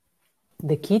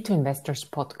the Key to Investors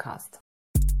podcast.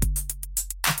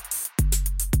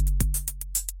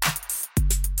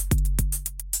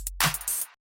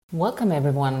 Welcome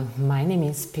everyone. My name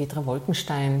is Petra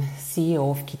Wolkenstein, CEO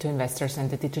of Key to Investors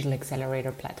and the Digital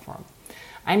Accelerator platform.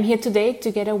 I'm here today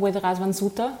together with Razvan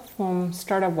Suta from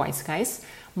Startup Wise Guys,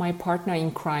 my partner in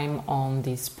crime on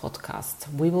this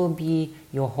podcast. We will be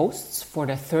your hosts for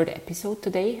the third episode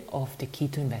today of the Key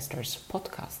to Investors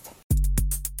podcast.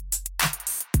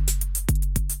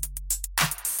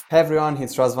 Hey everyone,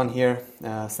 it's Razvan here,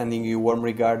 sending you warm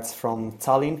regards from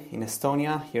Tallinn in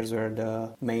Estonia. Here's where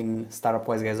the main Startup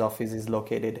Wise Guys office is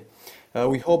located.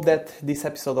 We hope that this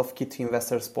episode of Key to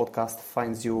Investors podcast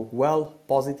finds you well,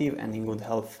 positive and in good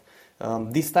health.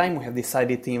 This time we have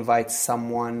decided to invite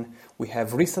someone we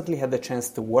have recently had the chance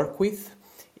to work with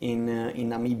in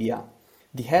Namibia.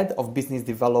 The head of business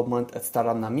development at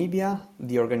Startup Namibia,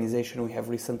 the organization we have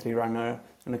recently run an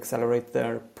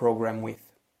accelerator program with.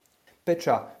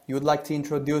 Petra, you would like to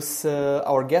introduce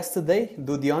our guest today?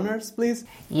 Do the honors, please.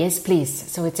 Yes,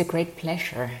 please. So it's a great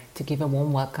pleasure to give a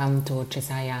warm welcome to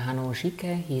Jesaya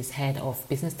Hano-Oshike. He is head of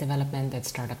business development at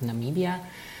Startup Namibia.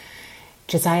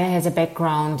 Jesaya has a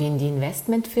background in the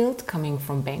investment field, coming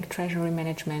from bank treasury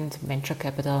management, venture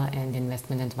capital and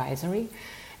investment advisory.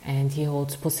 And he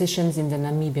holds positions in the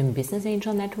Namibian Business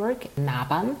Angel Network,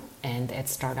 NABAN, and at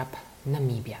Startup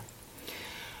Namibia.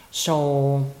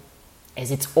 So, as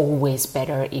it's always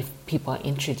better if people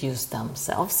introduce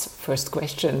themselves. First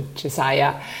question,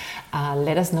 Jesaya,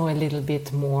 let us know a little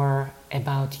bit more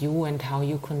about you and how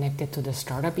you connected to the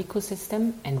startup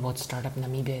ecosystem and what Startup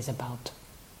Namibia is about.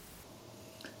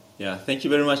 Yeah, thank you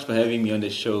very much for having me on the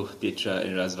show, Petra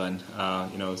and Razvan.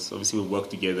 So obviously we work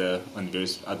together on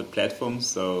various other platforms,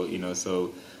 so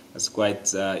I was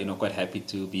quite happy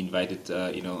to be invited,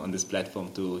 on this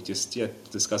platform to just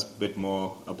discuss a bit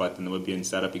more about the Namibian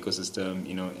startup ecosystem,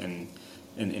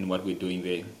 and what we're doing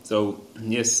there. So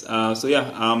yes,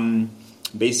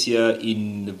 based here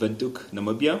in Windhoek,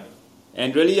 Namibia,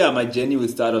 and really, my journey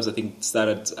with startups, I think,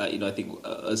 started,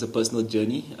 as a personal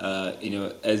journey,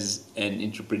 as an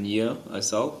entrepreneur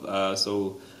myself. I've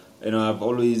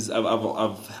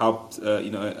helped,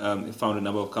 found a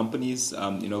number of companies,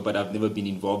 but I've never been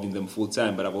involved in them full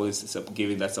time. But I've always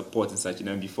given that support and such.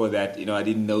 And before that, I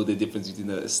didn't know the difference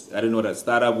between I didn't know what a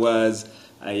startup was.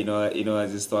 I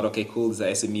just thought, okay, cool, these are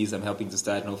SMEs I'm helping to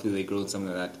start, and hopefully they grow and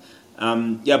something like that.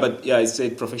 I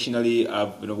said professionally,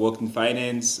 I've worked in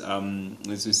finance,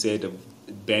 as you said,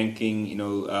 banking,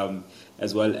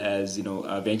 as well as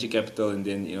venture capital, and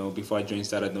then before I joined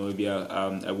Startup Namibia,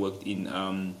 I worked in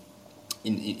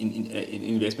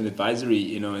investment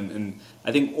advisory, and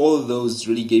I think all of those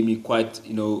really gave me quite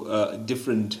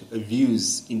different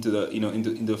views into the into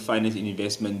the finance and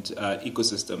investment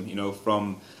ecosystem.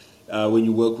 From when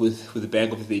you work with the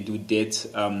bank, if they do debt,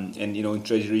 and in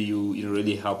treasury, you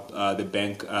really help the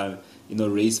bank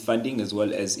raise funding as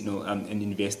well as and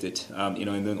invest it. And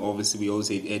then obviously we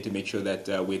also had to make sure that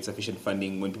we had sufficient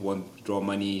funding when people want to draw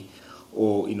money,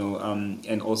 or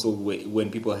and also when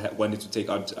people wanted to take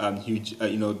out huge,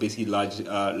 basically large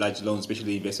loans,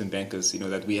 especially investment bankers,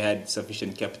 that we had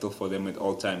sufficient capital for them at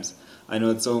all times. I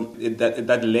know, so at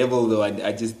that level though,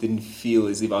 I just didn't feel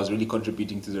as if I was really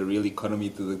contributing to the real economy,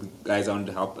 to the guys I wanted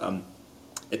to help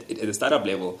at the startup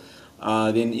level.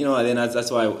 Then that's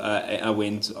why I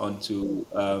went on to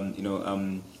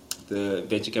the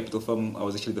venture capital firm. I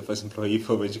was actually the first employee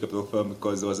for a venture capital firm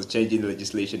because there was a change in the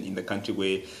legislation in the country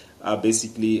where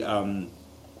basically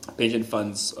pension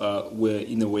funds were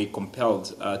in a way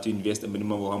compelled to invest a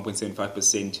minimum of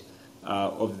 1.75%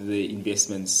 of the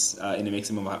investments in a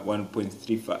maximum of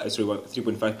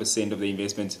 3.5% of the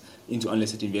investment into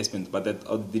unlisted investment, but that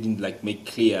didn't make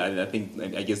clear, and I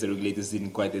guess the regulators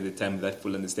didn't quite at the time have that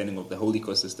full understanding of the whole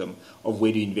ecosystem of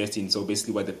where to invest in. So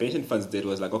basically what the pension funds did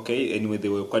was anyway, they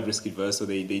were quite risk averse, so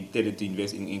they tended to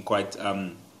invest in quite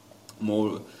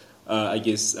more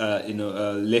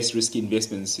less risky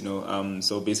investments,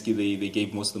 so basically they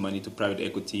gave most of the money to private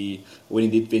equity. When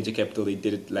they did venture capital, they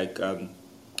did it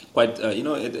quite, at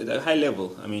a high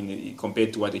level,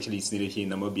 compared to what actually is needed here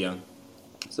in Namibia.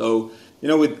 So,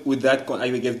 with that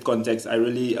context, I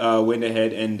really went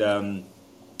ahead and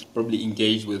probably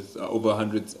engaged with over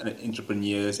 100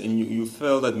 entrepreneurs, and you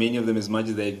felt that many of them, as much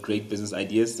as they had great business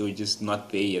ideas, they were just not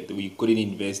there yet. We couldn't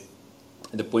invest.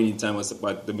 At the point in time,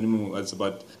 the minimum was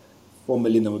about 4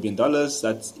 million Namibian dollars.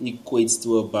 That equates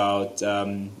to about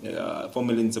 4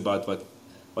 million is about what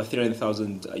or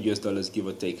 $300,000 give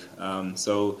or take.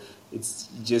 So it's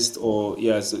just or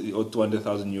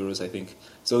 €200,000 I think.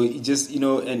 So it just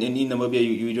and in Namibia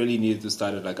you really need to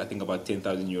start at I think about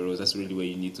 €10,000. That's really where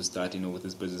you need to start with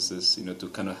these businesses to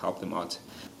kind of help them out.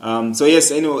 So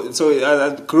yes,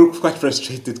 I grew quite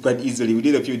frustrated quite easily. We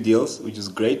did a few deals, which is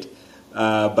great.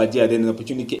 But yeah, then an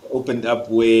opportunity opened up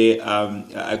where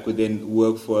I could then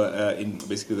work for in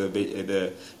basically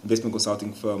the investment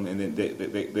consulting firm, and then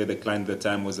the client at the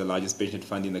time was the largest pension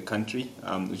fund in the country,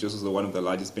 which was also one of the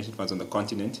largest pension funds on the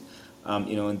continent.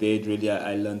 And there really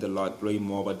I learned a lot, really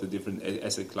more about the different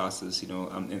asset classes,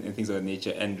 and things of that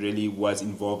nature, and really was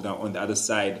involved now on the other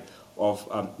side of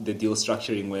the deal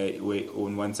structuring, where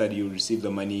on one side you receive the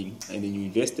money and then you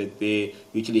invest it. They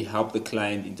usually help the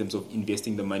client in terms of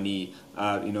investing the money,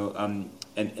 and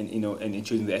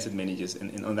choosing the asset managers.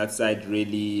 And on that side,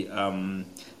 really,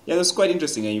 it was quite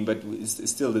interesting. But it's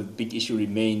still the big issue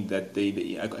remained that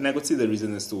and I could see the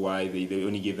reason as to why they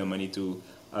only gave the money to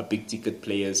big ticket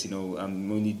players,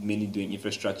 mainly doing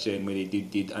infrastructure, and when they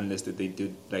did unless that they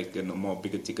did more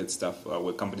bigger ticket stuff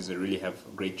where companies that really have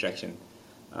great traction.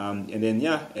 And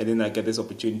then I get this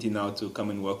opportunity now to come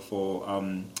and work for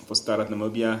Startup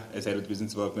Namibia as head of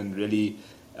business development, really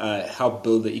help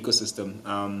build the ecosystem.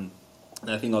 And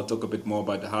I think I'll talk a bit more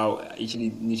about how I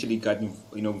initially got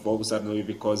involved with Startup Namibia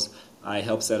because I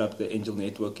helped set up the Angel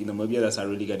Network in Namibia. That's how I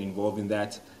really got involved in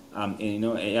that. And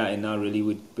now really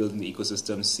with building the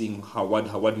ecosystem, seeing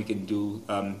what we can do,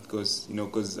 because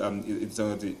it's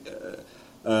one of the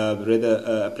rather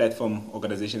a platform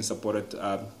organization supported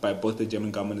by both the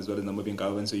German government as well as the Namibian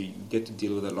government. So you get to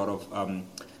deal with a lot of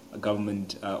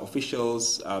government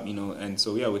officials, and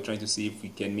so we're trying to see if we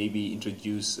can maybe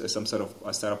introduce some sort of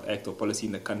a startup act or policy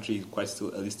in the country. Quite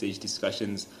still early stage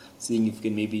discussions, seeing if we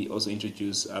can maybe also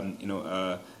introduce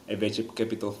a venture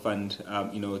capital fund,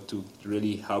 to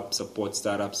really help support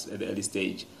startups at the early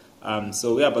stage. But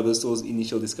those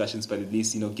initial discussions, but at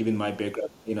least, given my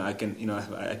background, I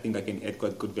think I can add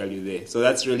quite good value there. So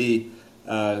that's really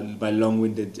my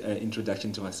long-winded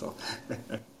introduction to myself.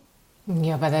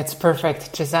 Yeah, but that's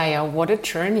perfect. Jesaya, what a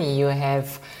journey you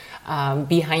have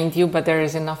behind you, but there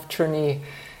is enough journey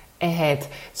ahead.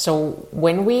 So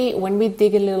when we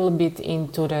dig a little bit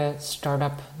into the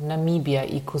Startup Namibia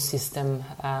ecosystem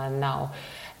now,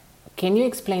 can you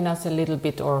explain us a little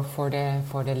bit, or for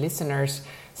the listeners,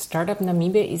 Startup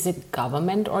Namibia is a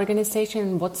government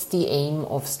organization. What's the aim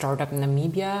of Startup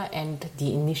Namibia and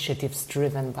the initiatives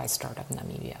driven by Startup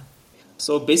Namibia?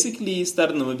 So basically,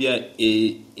 Startup Namibia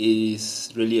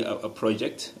is really a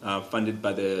project funded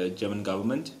by the German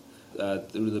government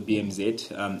through the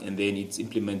BMZ, and then it's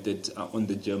implemented on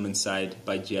the German side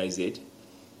by GIZ.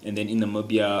 And then in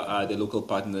Namibia, the local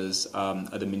partners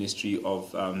are the Ministry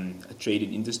of Trade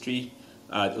and Industry,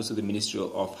 also the Ministry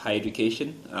of Higher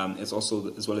Education, as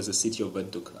well as the City of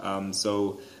Windhoek.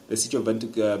 So the City of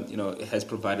Windhoek, has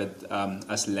provided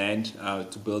us land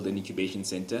to build an incubation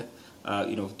center, where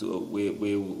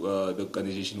the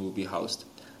organization will be housed.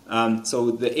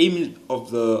 So the aim of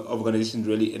the organization,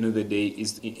 really, at the end of the day,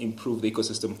 is to improve the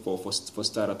ecosystem for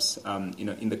startups,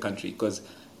 in the country. Because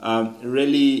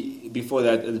really, before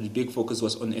that, the big focus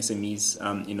was on SMEs,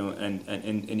 and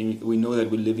we know that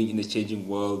we're living in a changing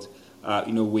world,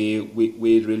 where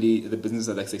really the businesses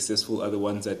that are successful are the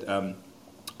ones that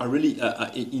are really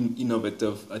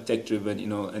innovative, tech-driven,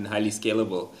 and highly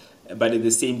scalable. But at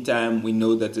the same time, we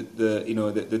know that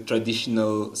the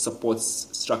traditional support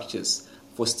structures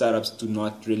for startups do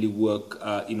not really work,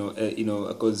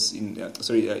 because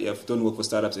don't work for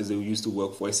startups as they used to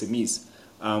work for SMEs.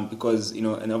 Because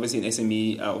and obviously an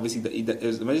SME,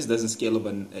 the money doesn't scale up,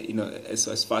 and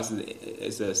as fast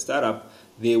as a startup,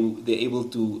 they're able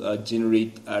to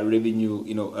generate revenue,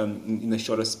 in a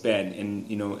shorter span,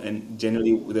 and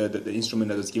generally the instrument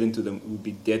that was given to them would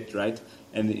be debt, right?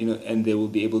 And they will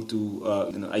be able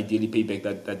to ideally pay back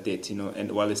that debt,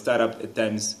 And while a startup at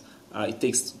times it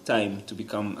takes time to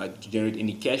become to generate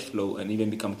any cash flow and even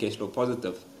become cash flow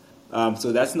positive.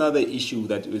 So that's another issue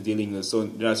that we're dealing with. So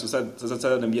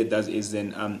Startup Namibia does is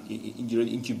then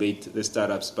incubate the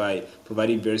startups by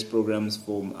providing various programs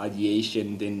for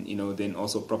ideation, then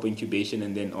also proper incubation,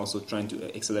 and then also trying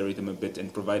to accelerate them a bit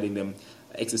and providing them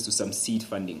access to some seed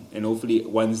funding. And hopefully,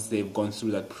 once they've gone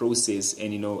through that process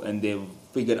and they've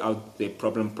figured out their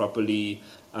problem properly,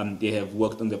 they have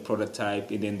worked on the prototype,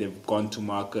 and then they've gone to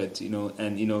market,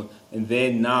 and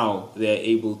then now they're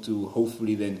able to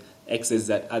hopefully then access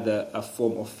that other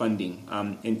form of funding,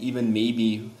 and even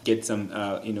maybe get some,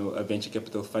 a venture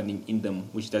capital funding in them,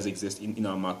 which does exist in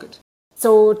our market.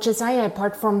 So, Jesaya,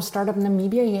 apart from Startup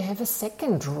Namibia, you have a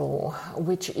second role,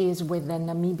 which is with the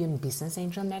Namibian Business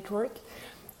Angel Network.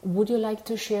 Would you like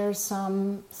to share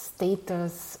some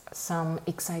status, some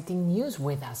exciting news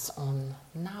with us on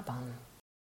NABAN?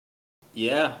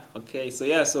 Yeah. Okay.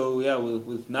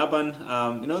 With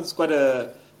NABAN, it's quite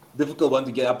a difficult one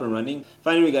to get up and running.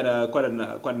 Finally, we got quite a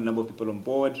number of people on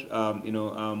board.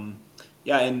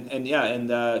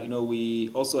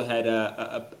 We also had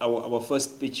our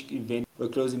first pitch event. We're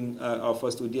closing our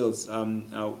first two deals.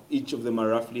 Each of them are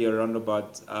roughly around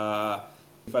about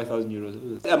 5,000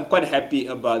 euros. I'm quite happy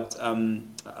about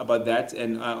that,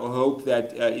 and I hope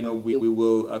that we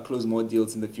will close more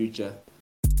deals in the future.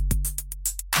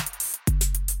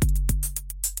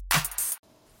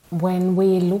 When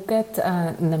we look at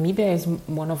Namibia is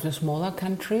one of the smaller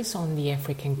countries on the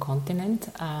African continent.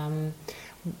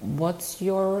 What's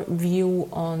your view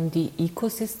on the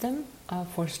ecosystem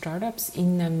for startups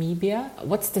in Namibia?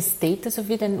 What's the status of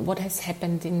it, and what has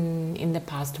happened in the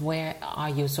past? Where are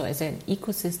you? So as an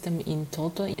ecosystem in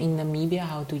total in Namibia,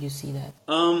 how do you see that?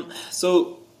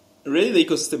 So really the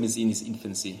ecosystem is in its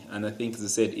infancy, and I think, as I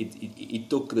said, it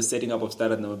took the setting up of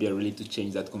Startup Namibia really to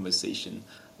change that conversation.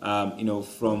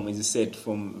 From, as I said,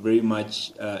 from very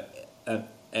much an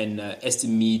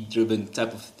SME-driven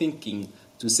type of thinking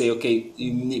to say, okay,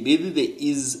 maybe there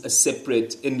is a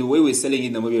separate, in the way we're selling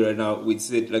in Namibia right now, we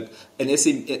said like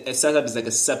a startup is like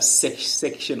a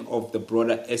subsection of the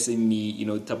broader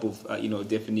SME, type of,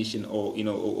 definition, or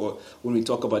when we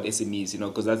talk about SMEs,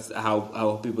 because that's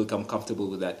how people become comfortable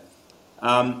with that.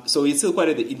 So it's still quite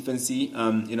at the infancy.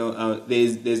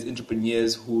 There's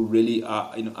entrepreneurs who really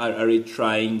are already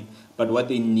trying, but what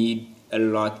they need a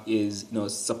lot is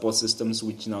support systems,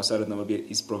 which now Startup Namibia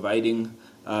is providing.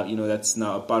 That's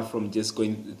now, apart from just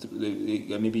going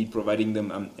through, maybe providing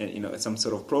them some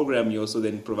sort of program, you also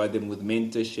then provide them with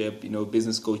mentorship,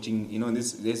 business coaching.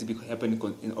 This has to happen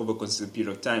over a consistent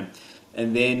period of time.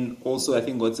 And then also, I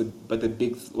think the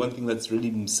big one thing that's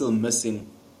really still missing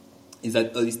is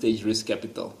that early stage risk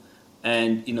capital,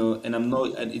 and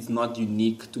it's not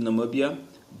unique to Namibia,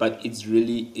 but it's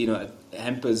really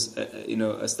hampers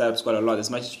startups quite a lot. As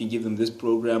much as you can give them this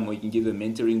program or you can give them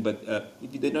mentoring, but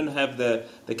if they don't have the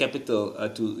capital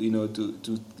to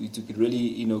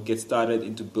really get started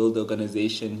and to build the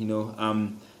organization,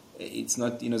 it's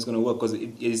not it's going to work, because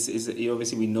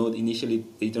obviously we know initially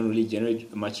they don't really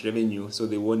generate much revenue, so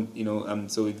they won't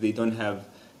so if they don't have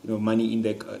money in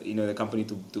the company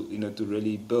to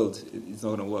really build, it's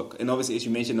not going to work. And obviously, as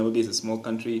you mentioned, Namibia is a small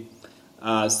country,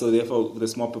 so therefore the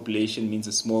small population means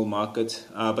a small market.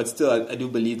 But still, I do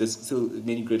believe there's still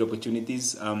many great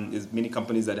opportunities. There's many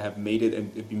companies that have made it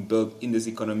and have been built in this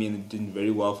economy and doing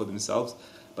very well for themselves.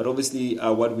 But obviously,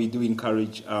 what we do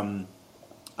encourage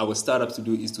our startups to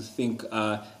do is to think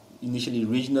initially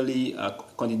regionally,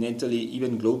 continentally,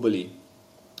 even globally,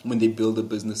 when they build the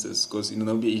businesses, because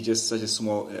Namibia is just such a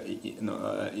small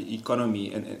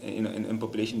economy and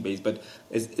population base. But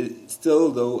it's still,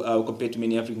 though, compared to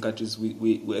many African countries,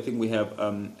 we I think we have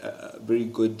very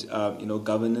good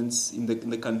governance in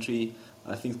the country.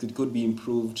 I think it could be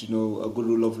improved. A good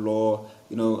rule of law.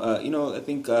 I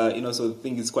think so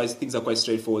things are quite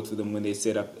straightforward for them when they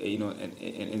set up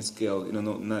and scale.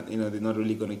 They're not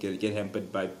really going to get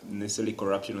hampered by necessarily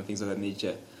corruption or things of that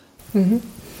nature. Mm-hmm.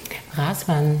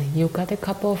 Razvan, you got a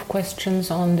couple of questions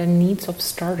on the needs of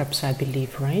startups, I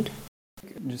believe, right?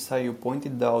 Just how you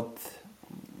pointed out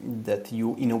that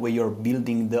you, in a way, you're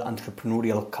building the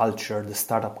entrepreneurial culture, the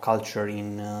startup culture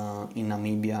in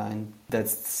Namibia, and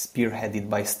that's spearheaded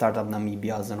by Startup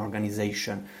Namibia as an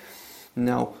organization.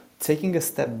 Now, taking a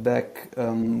step back,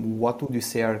 what would you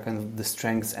say are kind of the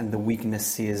strengths and the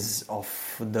weaknesses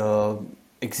of the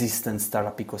existing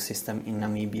startup ecosystem in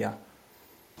Namibia?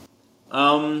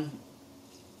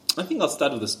 I think I'll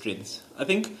start with the strengths. I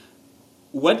think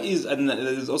what is, and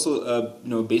there's also,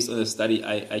 based on a study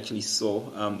I actually saw,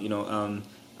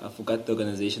 I forgot the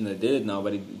organization that did it now,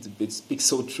 but it speaks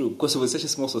so true. Because we're such a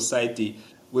small society,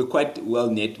 we're quite well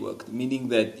networked, meaning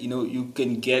that, you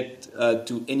can get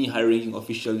to any high-ranking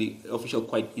official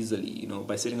quite easily,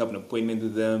 by setting up an appointment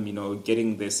with them,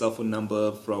 getting their cell phone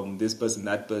number from this person,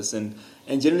 that person,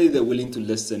 and generally they're willing to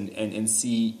listen and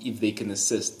see if they can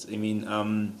assist. I mean,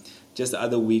 just the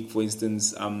other week, for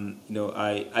instance, I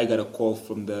got a call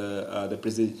from the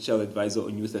presidential advisor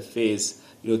on youth affairs,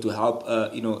 to help,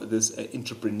 this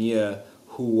entrepreneur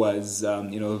who was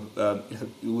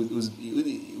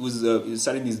was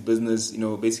starting his business.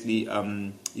 Basically,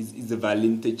 he's a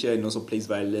violin teacher and also plays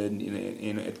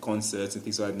violin at concerts and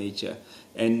things of that nature.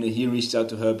 And he reached out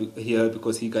to her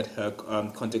because he got her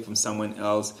contact from someone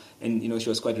else, and she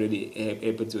was quite really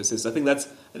able to assist. I think that's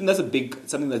a big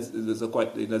something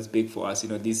that's big for us.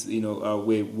 People are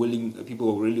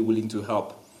really willing to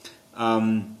help.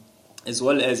 As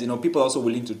well as people are also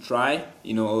willing to try,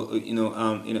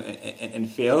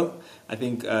 and fail. I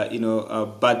think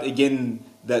but again,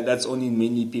 that's only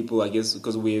mainly people, I guess,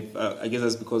 because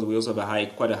that's because we also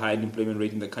have quite a high unemployment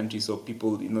rate in the country. So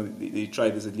people, they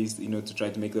try this at least, to try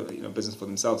to make a business for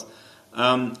themselves.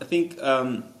 I think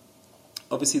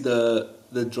obviously the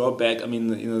drawback,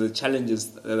 the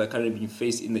challenges that are currently being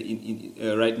faced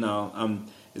right now.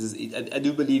 I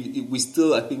do believe we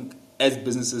still, I think, as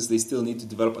businesses, they still need to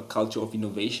develop a culture of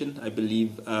innovation. I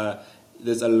believe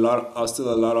there's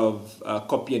still a lot of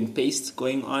copy and paste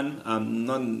going on.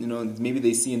 Maybe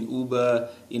they see an Uber,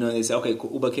 they say, okay,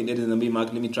 Uber can get in the Namibia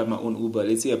market. Let me try my own Uber.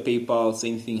 Let's see a PayPal,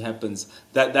 same thing happens.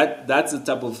 That's the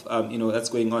type of that's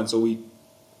going on. So we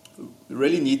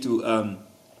really need to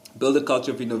build a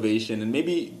culture of innovation and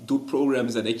maybe do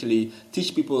programs that actually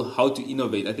teach people how to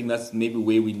innovate. I think that's maybe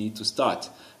where we need to start.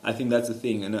 I think that's the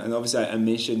thing, and obviously I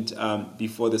mentioned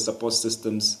before the support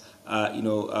systems, and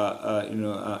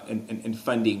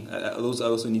funding. Those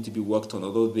also need to be worked on.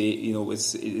 Although they,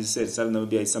 it's said Startup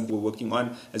Namibia is something we're working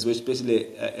on, as well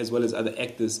as other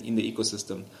actors in the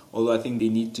ecosystem. Although I think they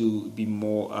need to be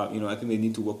more, I think they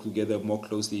need to work together more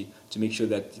closely to make sure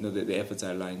that the efforts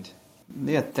are aligned.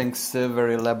 Yeah, thanks.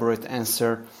 Very elaborate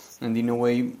answer. And in a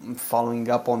way, following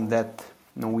up on that,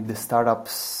 with the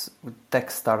startups, with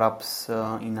tech startups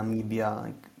in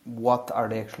Namibia, what are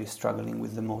they actually struggling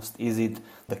with the most? Is it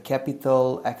the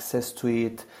capital, access to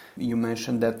it? You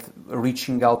mentioned that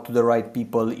reaching out to the right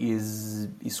people is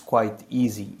quite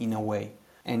easy in a way.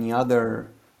 Any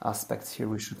other aspects here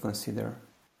we should consider?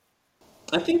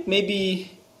 I think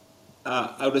maybe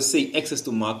I would say access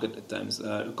to market at times,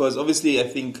 because obviously I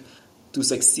think to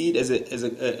succeed as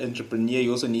an entrepreneur,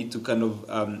 you also need to kind of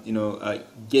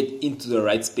get into the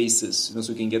right spaces, so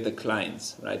you can get the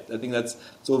clients, right? I think that's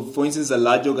so. For instance, the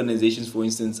large organizations, for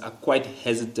instance, are quite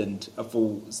hesitant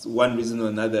for one reason or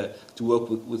another to work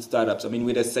with startups. We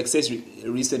had a success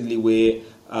recently where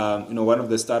one of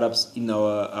the startups in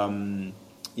our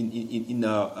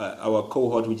our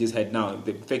cohort we just had now.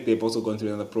 In fact, they've also gone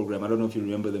through another program. I don't know if you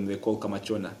remember them. They're called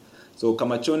Kamachona. So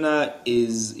Kamachona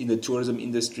is in the tourism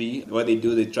industry. What they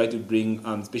do, they try to bring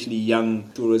especially young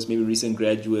tourists, maybe recent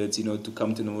graduates, to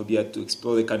come to Namibia to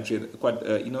explore the country at quite,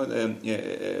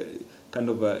 kind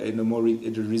of at a more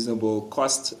reasonable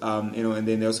cost, and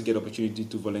then they also get opportunity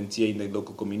to volunteer in the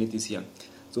local communities here.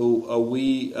 So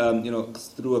we,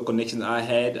 through a connection I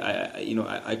had,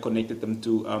 I connected them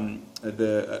to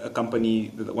a company,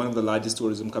 one of the largest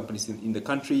tourism companies in the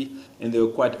country, and they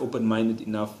were quite open-minded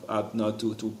enough now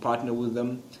to partner with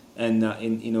them and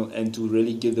to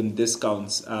really give them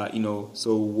discounts.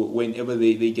 So whenever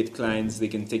they get clients, they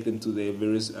can take them to their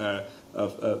various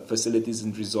facilities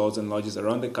and resorts and lodges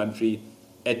around the country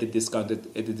at the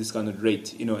discounted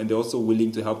rate, and they're also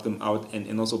willing to help them out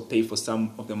and also pay for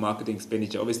some of the marketing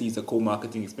expenditure. Obviously, it's a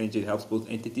co-marketing expenditure; it helps both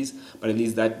entities, but at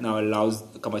least that now allows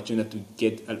Kamachona to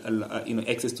get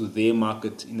access to their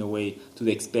market in a way to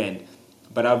expand.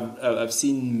 But I've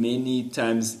seen many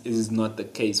times it is not the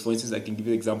case. For instance, I can give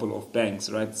you an example of banks,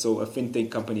 right? So a fintech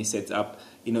company sets up,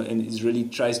 and it really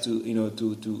tries to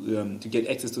get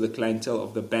access to the clientele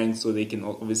of the bank so they can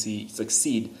obviously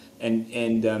succeed. And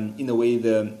in a way,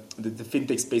 the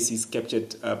fintech space is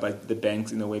captured by the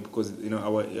banks in a way because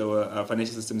our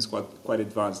financial system is quite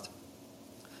advanced.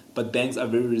 But banks are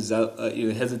very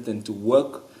hesitant to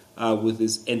work with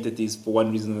these entities for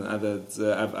one reason or another.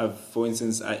 For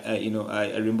instance, I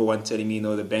remember one telling me,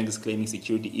 the bank is claiming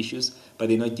security issues, but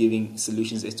they're not giving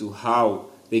solutions as to how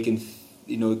they can,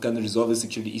 kind of resolve the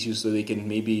security issues so they can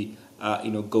maybe,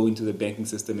 go into the banking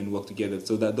system and work together.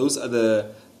 So that those are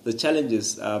the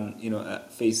challenges,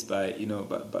 faced by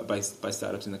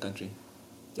startups in the country.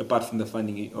 Apart from the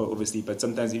funding, obviously, but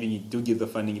sometimes even you do give the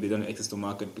funding, if they don't have access to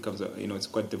market, it becomes it's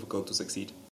quite difficult to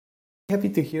succeed. Happy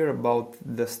to hear about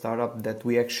the startup that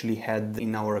we actually had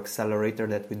in our accelerator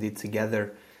that we did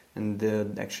together, and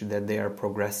actually that they are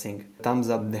progressing. Thumbs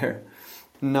up there.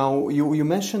 Now, you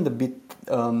mentioned a bit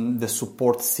the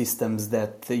support systems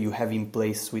that you have in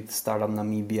place with Startup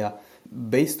Namibia.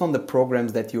 Based on the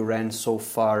programs that you ran so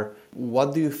far,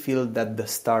 what do you feel that the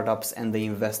startups and the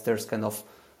investors kind of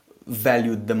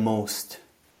valued the most?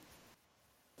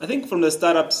 I think from the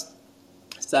startups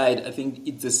side, I think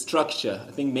it's a structure.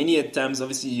 I think many at times,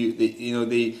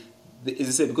 obviously, as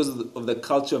I said, because of the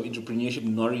culture of entrepreneurship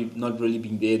not really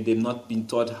being there, they've not been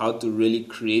taught how to really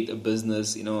create a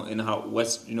business, and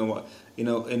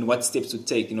and what steps to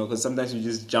take, because sometimes you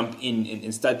just jump in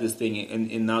and start this thing,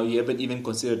 and now you haven't even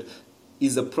considered,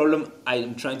 is the problem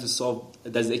I'm trying to solve,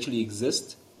 does it actually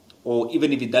exist? Or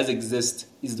even if it does exist,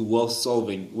 is it worth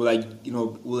solving?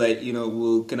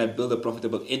 Can I build a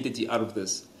profitable entity out of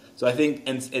this? So I think,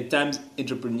 and at times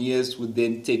entrepreneurs would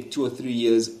then take 2 or 3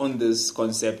 years on this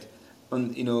concept,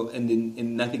 and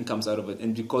then nothing comes out of it,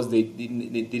 and because they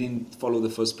didn't follow the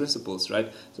first principles,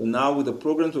 right? So now with the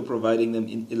programs we're providing them,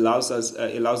 it allows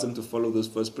them to follow those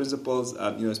first principles.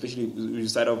 Especially we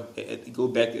start off, go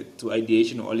back to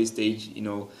ideation or early stage,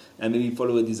 and maybe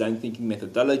follow a design thinking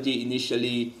methodology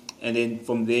initially, and then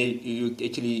from there you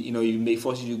actually, you may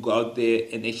force you to go out there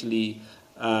and actually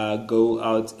go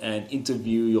out and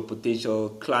interview your potential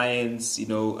clients,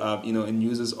 and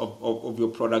users of your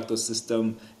product or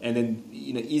system, and then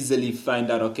easily find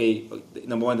out, okay,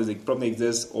 number one, does the problem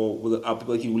exist, or are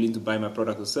people actually willing to buy my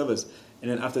product or service? And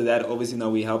then after that, obviously now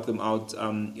we help them out,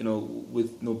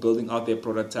 with building out their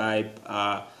prototype,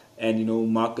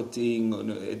 and marketing,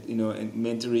 and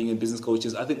mentoring and business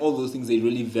coaches. I think all those things they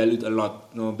really valued a lot,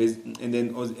 and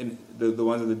then the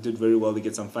ones that did very well, they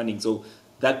get some funding. So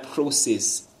that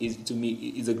process is, to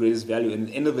me, is the greatest value. And at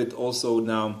the end of it, also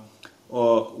now,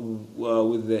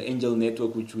 with the Angel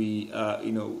Network, which we,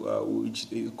 which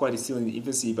is quite still in the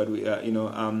infancy, but we,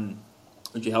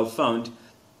 which we have found.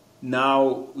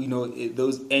 Now,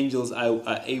 those angels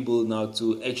are able now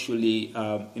to actually,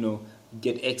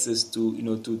 get access to,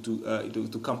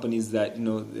 to companies that,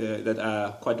 that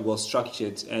are quite well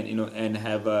structured and, and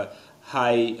have a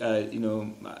higher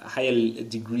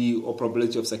degree or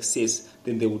probability of success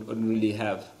than they would ordinarily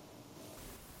have.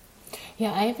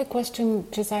 Yeah, I have a question,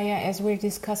 Jesaya. As we're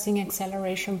discussing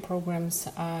acceleration programs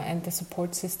and the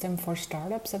support system for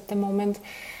startups at the moment,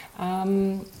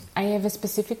 I have a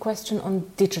specific question on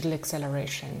digital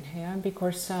acceleration. Yeah,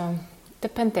 because the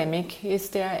pandemic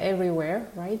is there everywhere,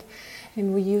 right?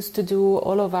 And we used to do,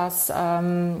 all of us,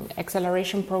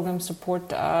 acceleration program support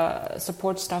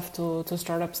stuff to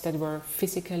startups that were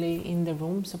physically in the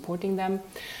room supporting them.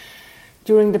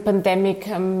 During the pandemic,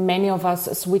 many of us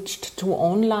switched to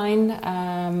online.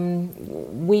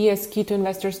 We as Key2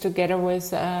 investors, together with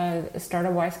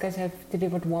Startup Wise Guys, have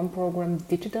delivered one program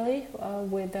digitally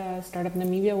with Startup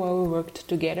Namibia, where we worked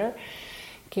together.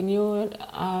 Can you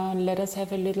let us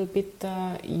have a little bit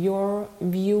your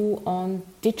view on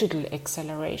digital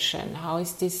acceleration? How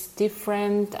is this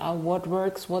different? What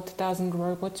works? What doesn't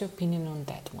work? What's your opinion on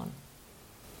that one?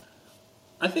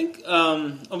 I think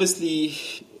obviously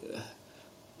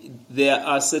there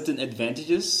are certain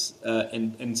advantages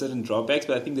and certain drawbacks,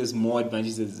 but I think there's more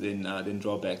advantages than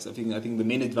drawbacks. I think the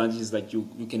main advantage is like you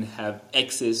can have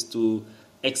access to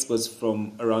experts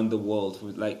from around the world,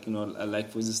 like for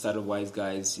instance Startup Wise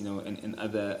Guys, and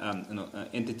other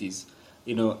entities,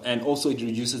 and also it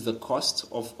reduces the cost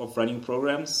of running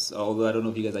programs. Although I don't know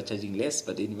if you guys are charging less,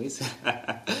 but anyways,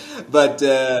 but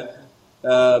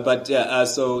yeah,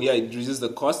 so yeah, it reduces the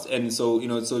cost, and so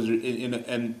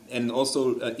and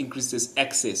also increases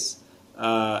access,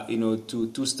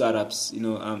 to startups,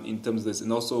 in terms of this,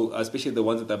 and also especially the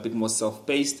ones that are a bit more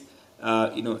self-paced.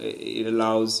 It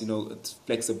allows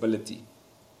flexibility,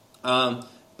 but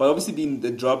obviously the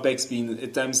drawbacks being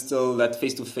at times still that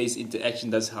face-to-face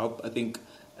interaction does help. I think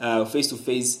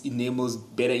face-to-face enables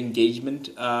better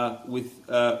engagement with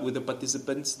the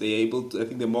participants. They're able to, I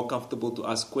think they're more comfortable to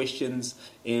ask questions,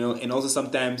 and also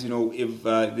sometimes if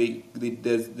they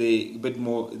a bit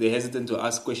more, they're hesitant to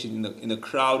ask questions in a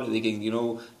crowd. They can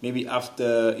maybe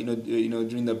after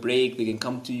during the break they can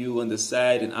come to you on the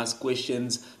side and ask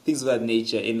questions, things of that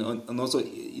nature, and also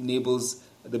enables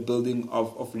the building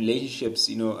of relationships,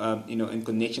 and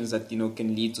connections that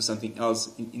can lead to something else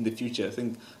in the future.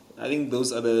 I think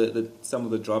those are some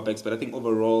of the drawbacks, but I think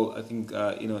overall, I think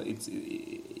there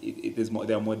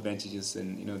are more advantages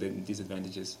than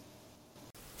disadvantages.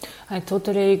 I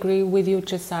totally agree with you,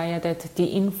 Jesaya, that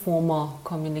the informal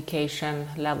communication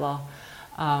level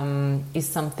is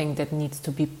something that needs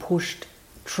to be pushed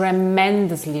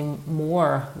tremendously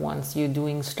more once you're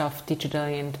doing stuff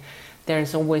digitally, and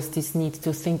there's always this need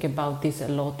to think about this a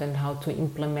lot and how to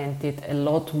implement it a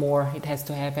lot more. It has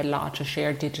to have a larger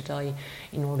share digitally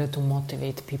in order to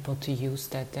motivate people to use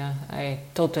that. Yeah? I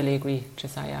totally agree,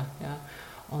 Jesaya,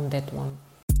 on that one.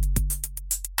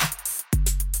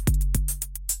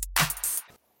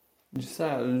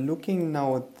 Jesaya, looking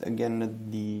now again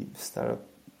at the startup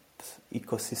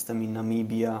ecosystem in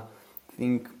Namibia, I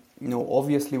think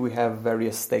Obviously we have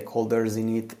various stakeholders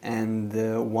in it, and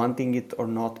wanting it or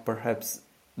not, perhaps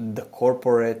the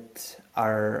corporate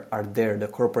are there, the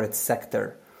corporate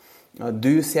sector. Do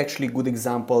you see actually good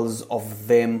examples of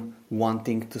them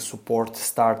wanting to support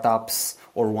startups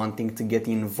or wanting to get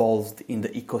involved in the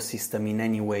ecosystem in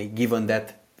any way, given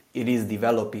that it is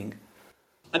developing?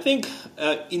 I think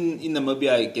in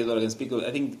Namibia, I guess what I can speak of,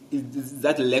 I think it's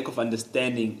that lack of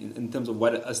understanding in terms of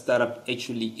what a startup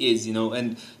actually is,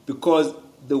 and because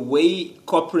the way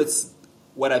corporates,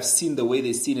 what I've seen, the way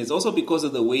they've seen, is also because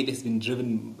of the way it has been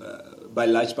driven by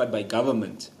large part by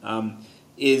government,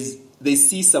 is they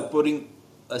see supporting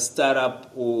a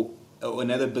startup or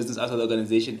another business outside the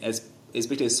organization, as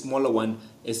especially a smaller one,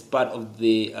 as part of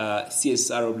the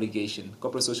CSR obligation,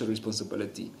 corporate social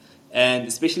responsibility. And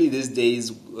especially these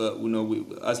days,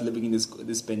 us living in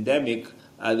this pandemic,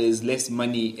 there's less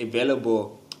money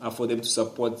available for them to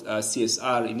support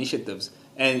CSR initiatives,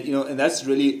 and that's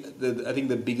really I think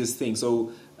the biggest thing.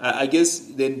 So I guess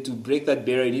then to break that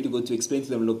barrier, you need to go to explain to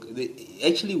them, look,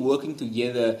 actually working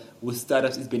together with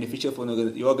startups is beneficial for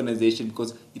your organization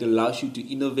because it allows you to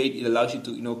innovate, it allows you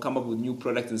to come up with new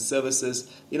products and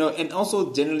services, and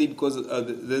also generally because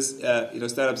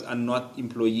startups are not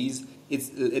employees. It's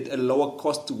at a lower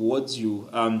cost towards you.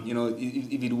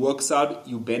 If it works out,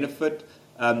 you benefit.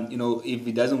 If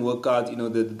it doesn't work out,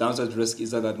 the downside risk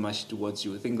is not that much towards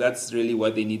you. I think that's really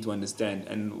what they need to understand,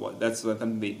 and that's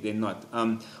something they're not.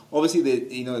 Obviously,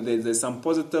 there's some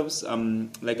positives.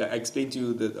 Like I explained to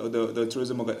you, the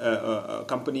tourism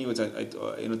company which I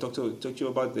talked to you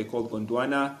about. They're called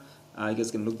Gondwana. You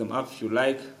guys can look them up if you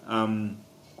like.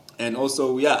 And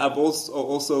also, I've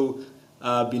also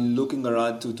been looking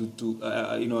around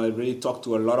I really talk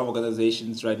to a lot of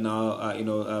organizations right now,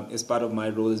 as part of my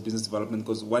role as business development,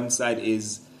 because one side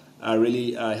is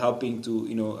really helping to,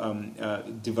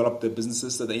 develop the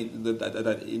businesses that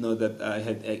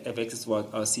have access to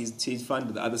our seed fund.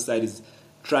 But the other side is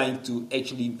trying to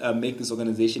actually make this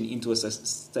organization into a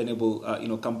sustainable,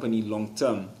 company long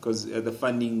term, because the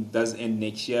funding does end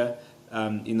next year.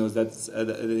 That's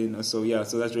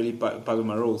so that's really part of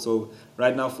my role. So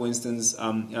right now, for instance,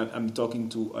 I'm talking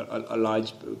to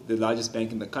the largest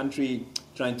bank in the country,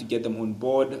 trying to get them on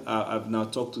board. I've now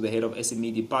talked to the head of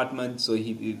SME department, so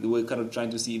we're kind of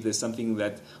trying to see if there's something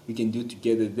that we can do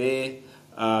together there.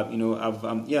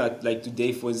 I've like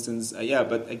today, for instance,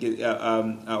 but I guess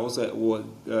I also was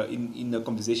in a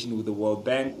conversation with the World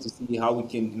Bank to see how we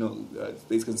can,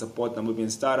 they can support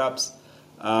Namibian startups.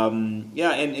 And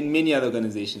many other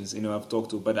organizations, I've talked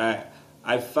to, but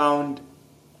I found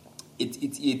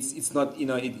it's not,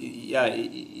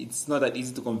 it's not that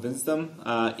easy to convince them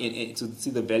to see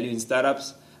the value in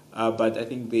startups. But I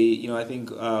think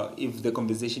if the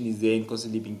conversation is there and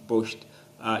constantly being pushed,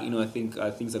 I think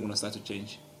things are going to start to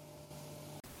change.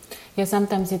 Yeah,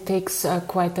 sometimes it takes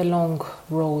quite a long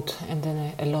road and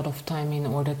then a lot of time in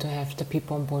order to have the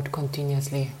people on board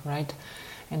continuously, right?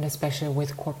 And especially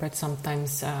with corporate,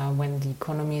 sometimes when the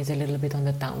economy is a little bit on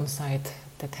the downside,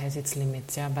 that has its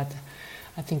limits. Yeah, but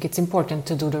I think it's important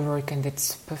to do the work, and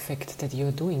it's perfect that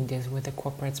you're doing this with the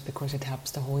corporates because it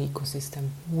helps the whole ecosystem.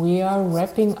 We are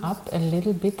wrapping up a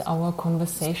little bit our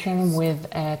conversation with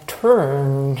a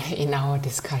turn in our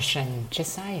discussion.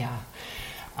 Jesaya,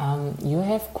 you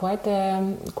have quite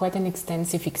an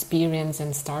extensive experience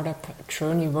and startup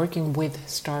journey working with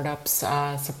startups,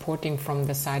 supporting from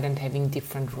the side and having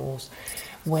different roles.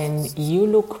 When you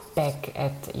look back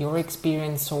at your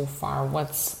experience so far,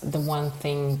 what's the one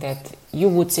thing that you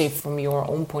would say from your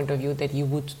own point of view that you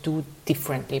would do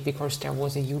differently because there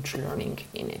was a huge learning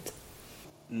in it?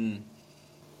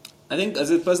 I think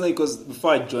as a personally, because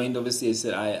before I joined, obviously I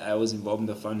said I was involved in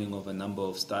the founding of a number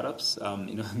of startups.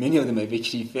 Many of them have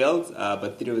actually failed,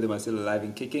 but 3 of them are still alive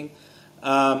and kicking.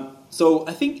 So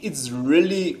I think it's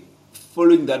really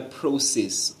following that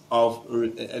process of,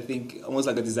 I think, almost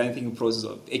like a design thinking process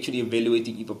of actually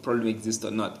evaluating if a problem exists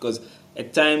or not. Because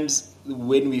at times,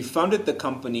 when we founded the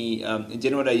company, in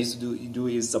general, what I used to do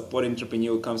is support an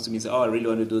entrepreneur who comes to me and says, I really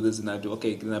want to do this, and I do,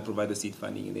 okay, then I provide the seed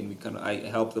funding, and then I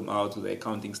help them out with the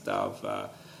accounting stuff,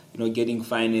 getting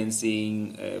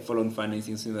financing, follow-on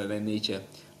financing, things of that nature.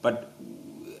 But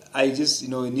I just,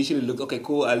 initially look, okay,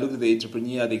 cool, I look at the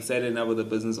entrepreneur, they're excited about the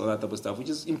business, all that type of stuff, which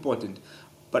is important.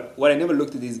 But what I never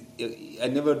looked at is, I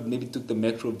never maybe took the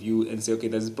macro view and say, okay,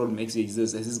 does this problem actually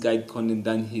exist? Has this guy gone and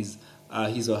done his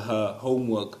or her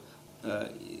homework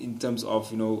in terms of,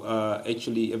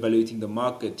 actually evaluating the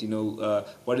market?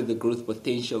 What is the growth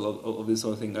potential of this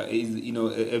whole thing?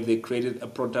 Have they created a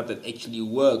product that actually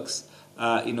works?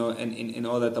 and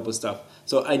all that type of stuff.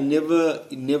 So I never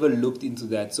looked into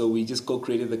that. So we just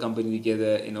co-created the company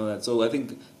together and all that. So I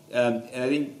think, and I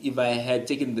think if I had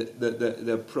taken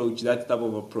the approach, that type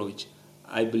of approach,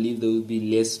 I believe there would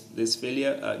be less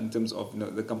failure in terms of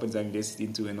the companies I invested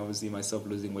into, and obviously myself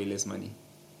losing way less money.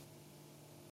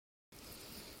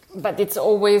 But it's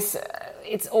always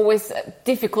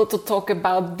difficult to talk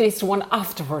about this one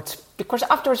afterwards, because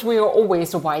afterwards we are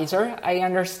always wiser. I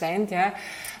understand, yeah.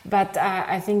 But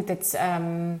I think that's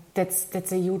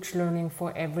a huge learning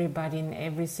for everybody in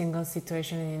every single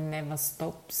situation. And it never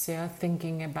stops, yeah.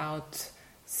 Thinking about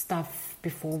stuff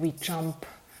before we jump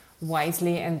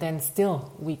wisely, and then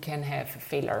still we can have a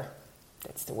failure.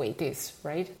 That's the way it is,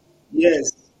 right?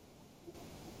 Yes,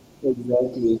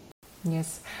 exactly.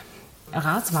 Yes.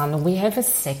 Razvan, we have a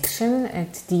section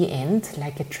at the end,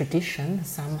 like a tradition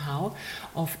somehow,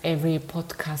 of every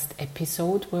podcast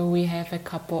episode where we have a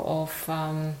couple of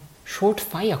short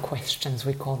fire questions,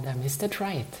 we call them. Is that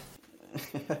right?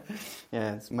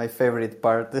 Yeah, it's my favorite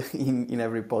part in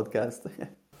every podcast.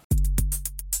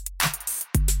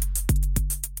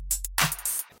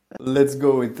 Let's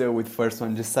go with first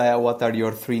one. Jesaya, what are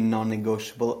your 3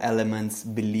 non-negotiable elements,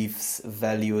 beliefs,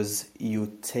 values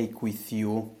you take with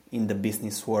you in the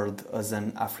business world as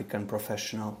an African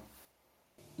professional?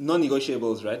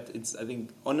 Non-negotiables, right? It's, I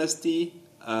think, honesty,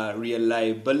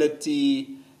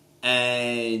 reliability,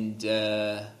 and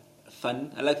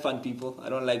fun. I like fun people. I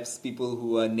don't like people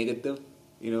who are negative,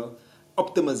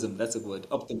 Optimism, that's a word.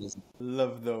 Optimism.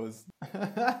 Love those.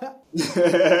 There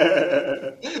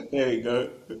we go.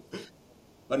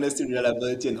 Honesty,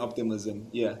 reliability, and optimism.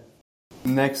 Yeah.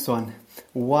 Next one.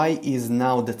 Why is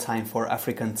now the time for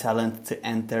African talent to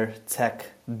enter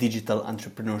tech digital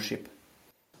entrepreneurship?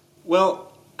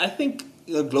 Well, I think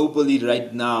globally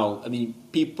right now,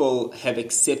 people have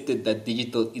accepted that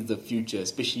digital is the future,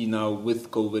 especially now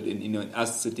with COVID and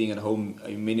us sitting at home,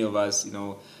 many of us,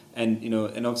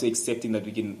 and obviously accepting that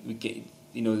we can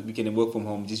work from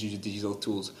home, just use digital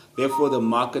tools. Therefore, the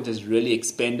market has really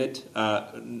expanded,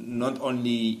 not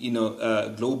only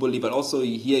globally but also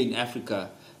here in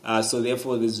Africa. So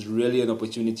therefore, there's really an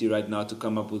opportunity right now to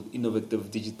come up with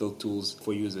innovative digital tools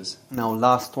for users. Now,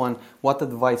 last one. What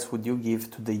advice would you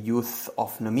give to the youth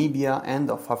of Namibia and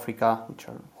of Africa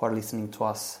who are listening to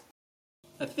us?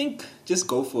 I think just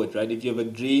go for it, right? If you have a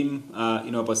dream,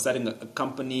 about starting a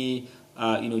company,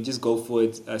 just go for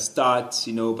it. Start,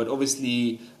 but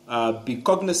obviously be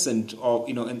cognizant of,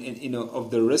 of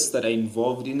the risks that are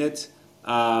involved in it.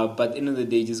 But at the end of the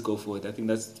day, just go for it. I think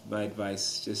that's my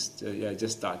advice. Just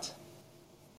start.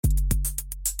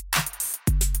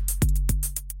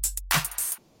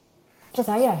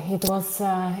 Jesaya,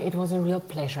 it was a real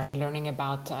pleasure learning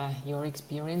about your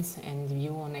experience and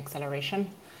view on acceleration,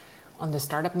 on the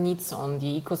startup needs, on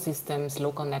the ecosystems,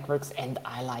 local networks, and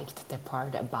I liked the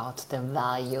part about the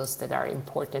values that are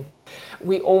important.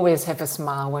 We always have a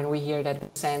smile when we hear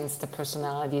that sense, the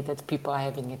personality that people are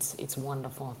having. It's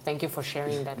wonderful. Thank you for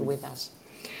sharing that with us.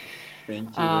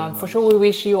 Thank you. For sure, we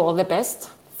wish you all the best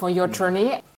for your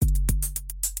journey.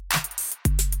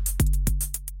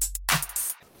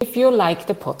 If you like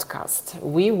the podcast,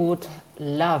 we would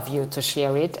love you to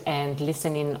share it and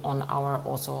listen in on our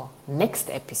also next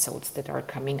episodes that are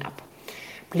coming up.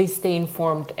 Please stay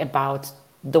informed about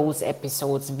those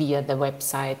episodes via the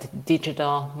website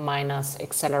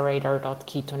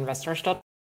digital-accelerator.keytoinvestors.com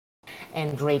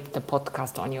and rate the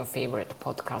podcast on your favorite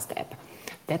podcast app.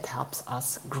 That helps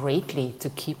us greatly to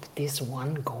keep this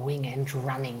one going and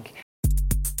running.